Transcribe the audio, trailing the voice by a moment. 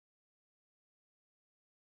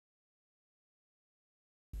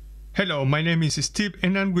Hello, my name is Steve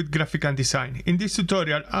and I'm with Graphic&Design. In this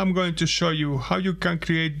tutorial, I'm going to show you how you can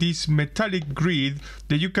create this metallic grid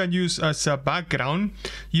that you can use as a background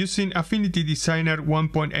using Affinity Designer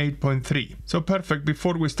 1.8.3. So perfect.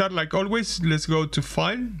 Before we start, like always, let's go to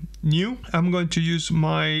File, New. I'm going to use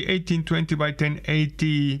my 1820 by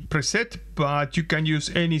 1080 preset, but you can use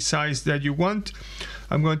any size that you want.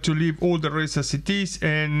 I'm going to leave all the rest as it is,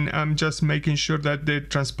 and I'm just making sure that the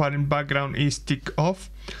transparent background is ticked off.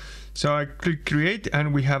 So I click create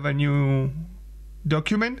and we have a new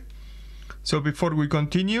document. So before we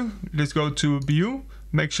continue, let's go to view.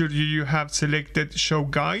 Make sure you have selected show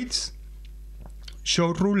guides,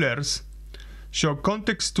 show rulers, show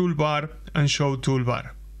context toolbar, and show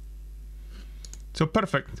toolbar. So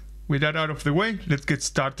perfect. With that out of the way, let's get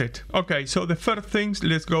started. Okay, so the first things,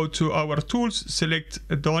 let's go to our tools, select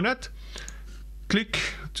a donut, click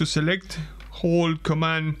to select, hold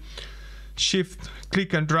command shift,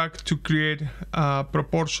 click and drag to create a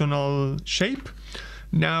proportional shape.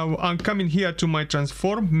 Now I'm coming here to my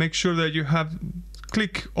transform. Make sure that you have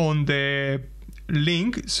click on the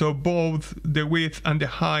link so both the width and the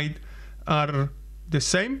height are the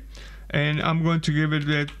same, and I'm going to give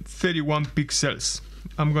it 31 pixels.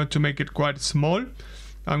 I'm going to make it quite small.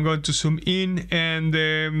 I'm going to zoom in, and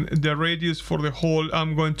the radius for the whole,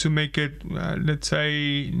 I'm going to make it let's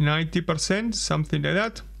say 90%, something like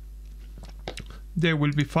that. They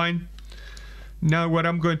will be fine. Now what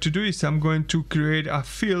I'm going to do is I'm going to create a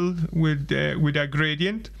fill with a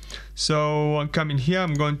gradient. So I'm coming here,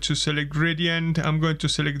 I'm going to select gradient, I'm going to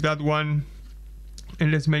select that one,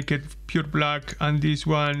 and let's make it pure black, and this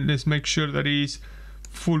one let's make sure that it is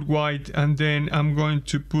full white, and then I'm going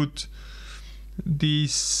to put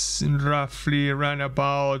this roughly around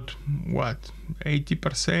about what,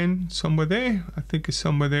 80%, somewhere there. I think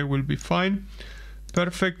somewhere there will be fine.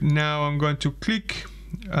 Perfect. Now I'm going to click,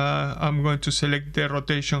 I'm going to select the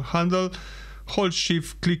rotation handle, hold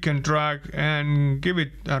shift, click and drag, and give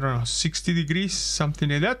it, I don't know, 60 degrees, something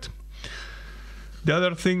like that. The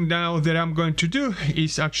other thing now that I'm going to do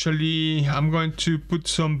is actually I'm going to put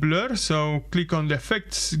some blur. So click on the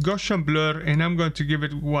effects, Gaussian blur, and I'm going to give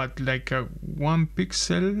it what, like a 1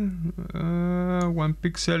 pixel, 1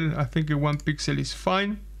 pixel. I think a 1 pixel is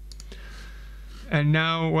fine. And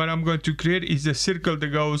now what I'm going to create is a circle that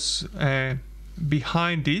goes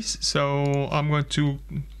behind this. So I'm going to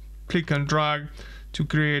click and drag to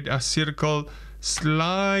create a circle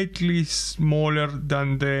slightly smaller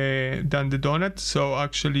than the donut. So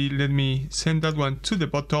actually let me send that one to the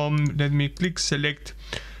bottom. Let me click select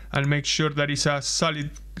and make sure that it's a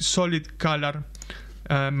solid color.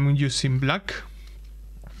 I'm using black.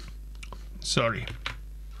 Sorry,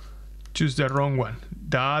 choose the wrong one.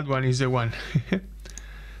 That one is the one.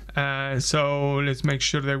 So let's make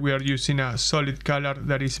sure that we are using a solid color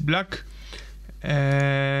that is black,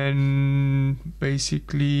 and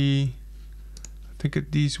basically I think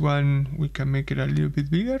at this one we can make it a little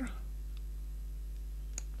bit bigger.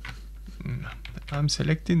 No, I'm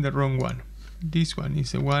selecting the wrong one. This one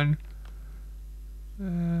is the one.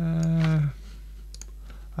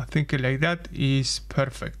 I think like that is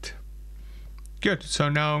perfect. Good. So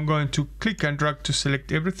now I'm going to click and drag to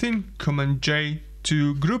select everything, Command J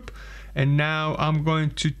to group, and now I'm going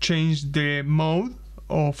to change the mode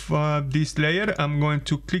of this layer. I'm going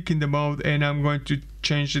to click in the mode and I'm going to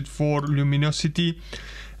change it for luminosity,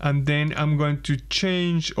 and then I'm going to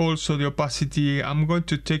change also the opacity. I'm going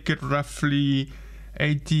to take it roughly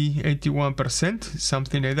 81%,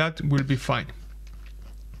 something like that will be fine.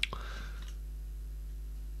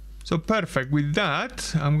 So perfect. With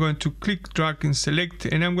that, I'm going to click, drag, and select,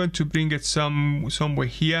 and I'm going to bring it somewhere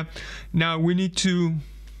here. Now we need to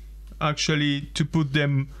actually to put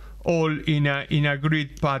them all in a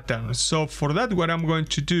grid pattern. So for that, what I'm going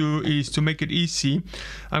to do is to make it easy.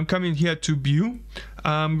 I'm coming here to view.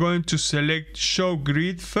 I'm going to select show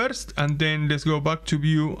grid first, and then let's go back to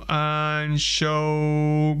view and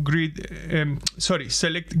show grid.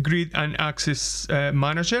 Select grid and access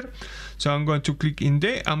manager. So I'm going to click in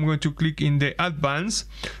there. I'm going to click in the advanced.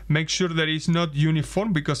 Make sure that it's not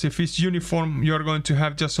uniform, because if it's uniform, you're going to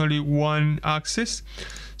have just only one access.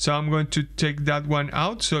 So I'm going to take that one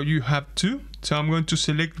out. So you have two. So I'm going to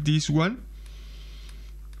select this one,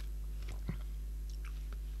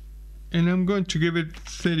 and I'm going to give it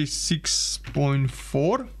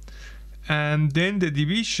 36.4. And then the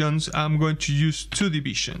divisions, I'm going to use 2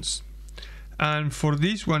 divisions. And for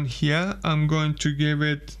this one here, I'm going to give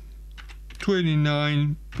it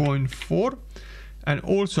 29.4, and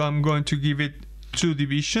also I'm going to give it two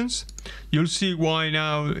divisions. You'll see why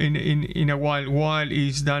now in a while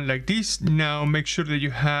it's done like this. Now make sure that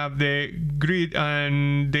you have the grid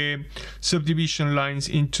and the subdivision lines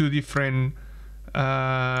in two different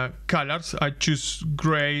colors. I choose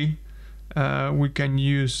gray. We can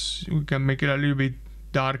make it a little bit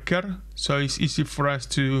darker so it's easy for us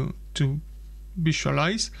to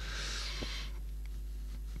visualize.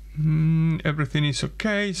 Everything is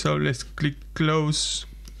okay, so let's click close.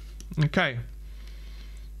 Okay,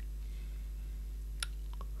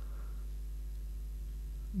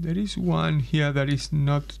 there is one here that is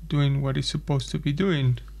not doing what it's supposed to be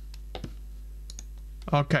doing.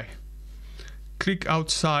 Okay, click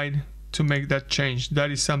outside to make that change.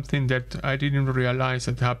 That is something that I didn't realize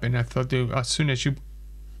that happened. I thought that as soon as you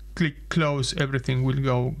click close everything will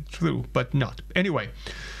go through, but not. Anyway,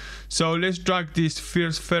 so let's drag this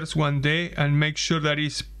first one there and make sure that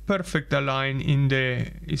it's perfect align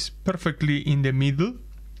is perfectly in the middle.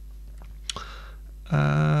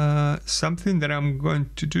 Something that I'm going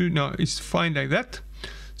to do now is fine like that.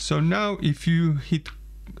 So now if you hit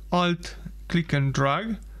Alt, click and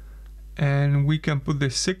drag, and we can put the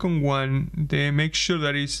second one there, make sure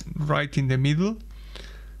that it's right in the middle.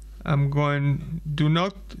 Do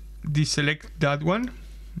not deselect that one.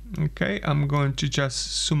 Okay, I'm going to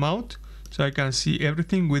just zoom out so I can see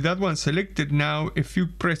everything. With that one selected, now if you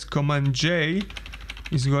press Command J,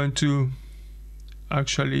 it's going to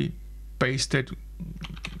actually paste it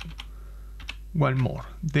one more.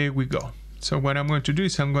 There we go. So what I'm going to do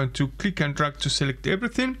is I'm going to click and drag to select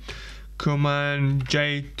everything. Command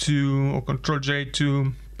J or Control J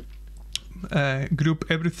to group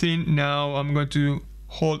everything. Now I'm going to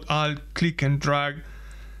hold Alt, click and drag,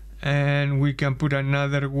 and we can put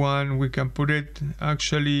another one. We can put it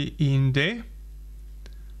actually in there.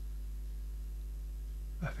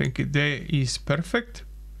 I think there is perfect.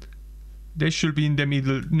 They should be in the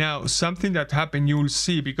middle. Now something that happened, you will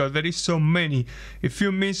see, because there is so many, if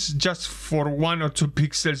you miss just for 1 or 2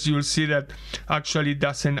 pixels, you will see that actually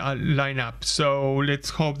doesn't line up. So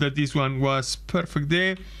let's hope that this one was perfect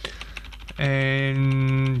there.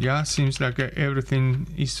 And yeah, seems like everything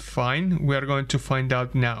is fine. We are going to find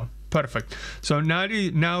out now. Perfect. So now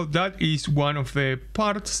that is one of the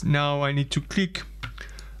parts. Now I need to click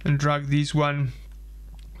and drag this one,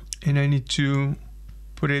 and I need to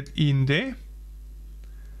put it in there.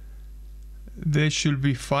 They should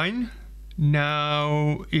be fine.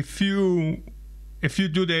 Now if you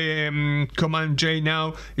do the Command J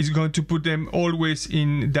now, it's going to put them always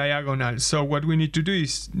in diagonal. So what we need to do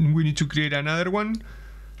is we need to create another one.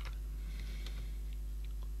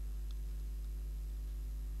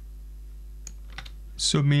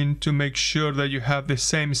 Zoom in to make sure that you have the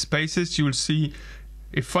same spaces. You will see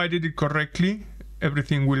if I did it correctly,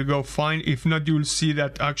 everything will go fine. If not, you will see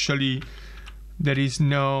that actually there is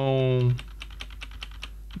the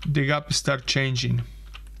gap start changing.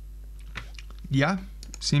 Yeah,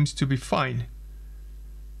 seems to be fine.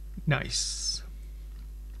 Nice.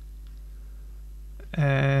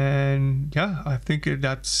 And yeah, I think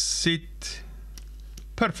that's it.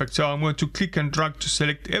 Perfect. So I'm going to click and drag to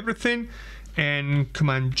select everything, and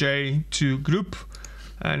Command J to group.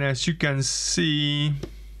 And as you can see,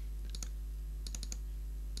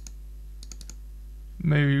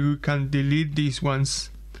 maybe we can delete these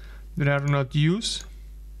ones that are not used.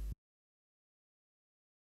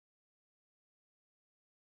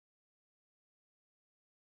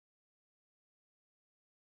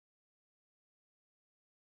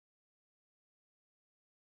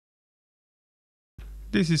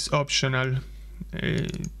 This is optional.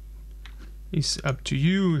 It's up to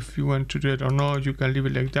you if you want to do it or not. You can leave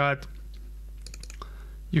it like that.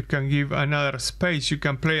 You can give another space. You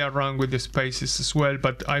can play around with the spaces as well,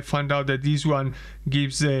 but I found out that this one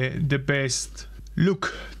gives the best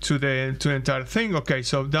look to the entire thing. Okay,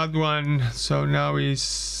 so that one, so now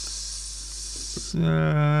is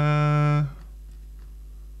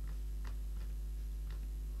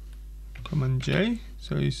Command J,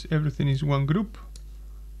 so everything is one group.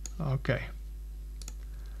 Okay,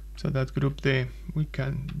 so that group there, we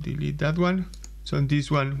can delete that one. So in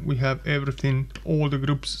this one we have everything, all the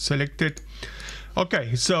groups selected.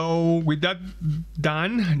 Okay, so with that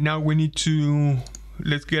done, now we need to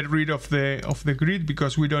let's get rid of the grid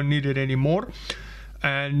because we don't need it anymore.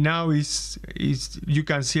 And now is you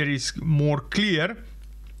can see it is more clear,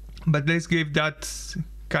 but let's give that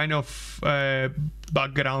kind of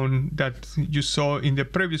background that you saw in the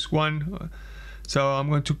previous one. So I'm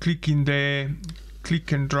going to click and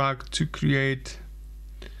drag to create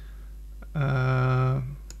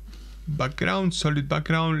background, solid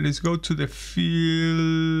background. Let's go to the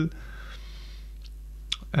fill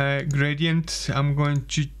gradient. I'm going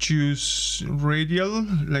to choose radial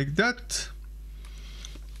like that,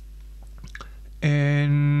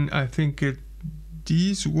 and I think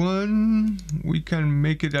this one we can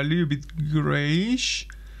make it a little bit grayish,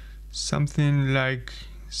 something like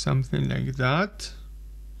that.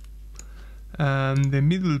 And the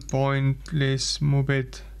middle point, let's move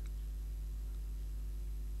it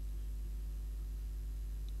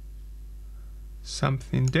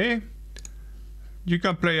something there. You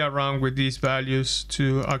can play around with these values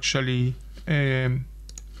to actually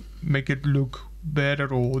make it look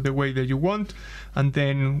better or the way that you want. And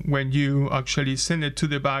then when you actually send it to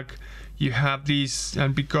the back, you have this,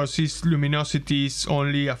 and because this luminosity is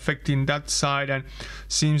only affecting that side, and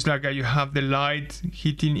seems like you have the light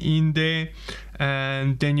hitting in there,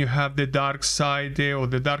 and then you have the dark side there, or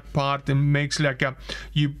the dark part, and makes like a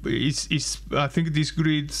I think these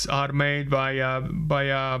grids are made by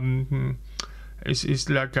it's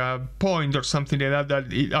like a point or something like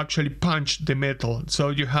that it actually punched the metal, so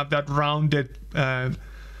you have that rounded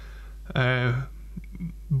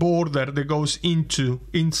border that goes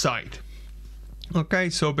inside. Okay,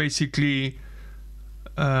 so basically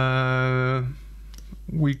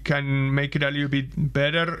we can make it a little bit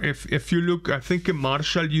better. If you look, I think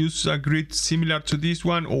Marshall used a grid similar to this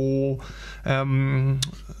one, or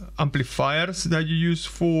amplifiers that you use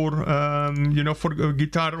for you know, for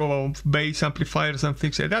guitar or bass amplifiers and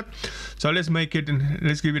things like that. So let's make it,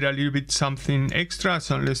 let's give it a little bit something extra.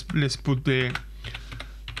 So let's put the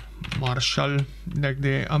Marshall, like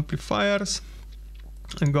the amplifiers.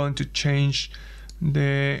 I'm going to change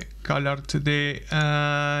the color today,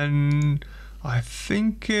 and I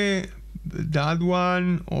think that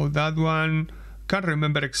one or that one, can't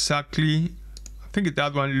remember exactly. I think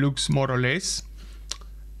that one looks more or less.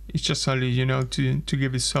 It's just only, you know, to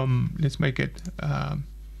give it some, let's make it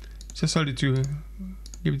just only to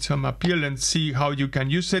give it some appeal and see how you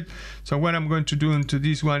can use it. So what I'm going to do into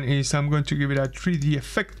this one is I'm going to give it a 3D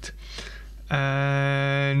effect,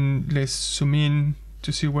 and let's zoom in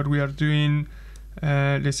to see what we are doing.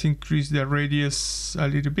 Let's increase the radius a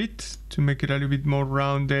little bit to make it a little bit more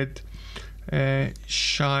rounded.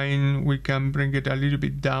 Shine, we can bring it a little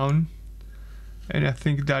bit down, and I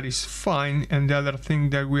think that is fine. And the other thing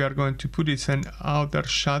that we are going to put is an outer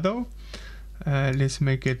shadow. Let's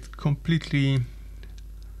make it completely,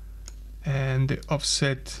 and the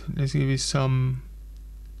offset, let's give it some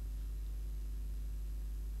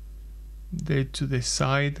there to the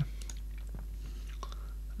side.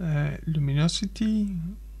 Luminosity,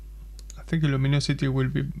 I think luminosity will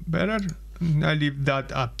be better. I leave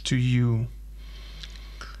that up to you.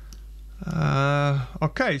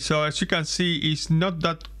 Okay, so as you can see, it's not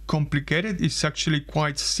that complicated. It's actually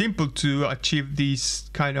quite simple to achieve this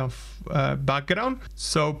kind of background.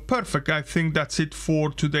 So perfect. I think that's it for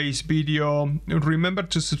today's video. Remember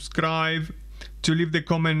to subscribe, to leave the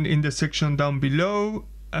comment in the section down below.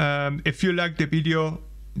 If you like the video,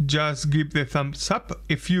 just give the thumbs up.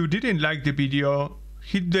 If you didn't like the video,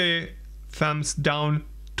 hit the thumbs down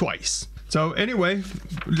twice. So anyway,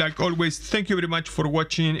 like always, thank you very much for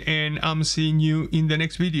watching, and I'm seeing you in the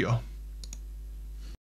next video.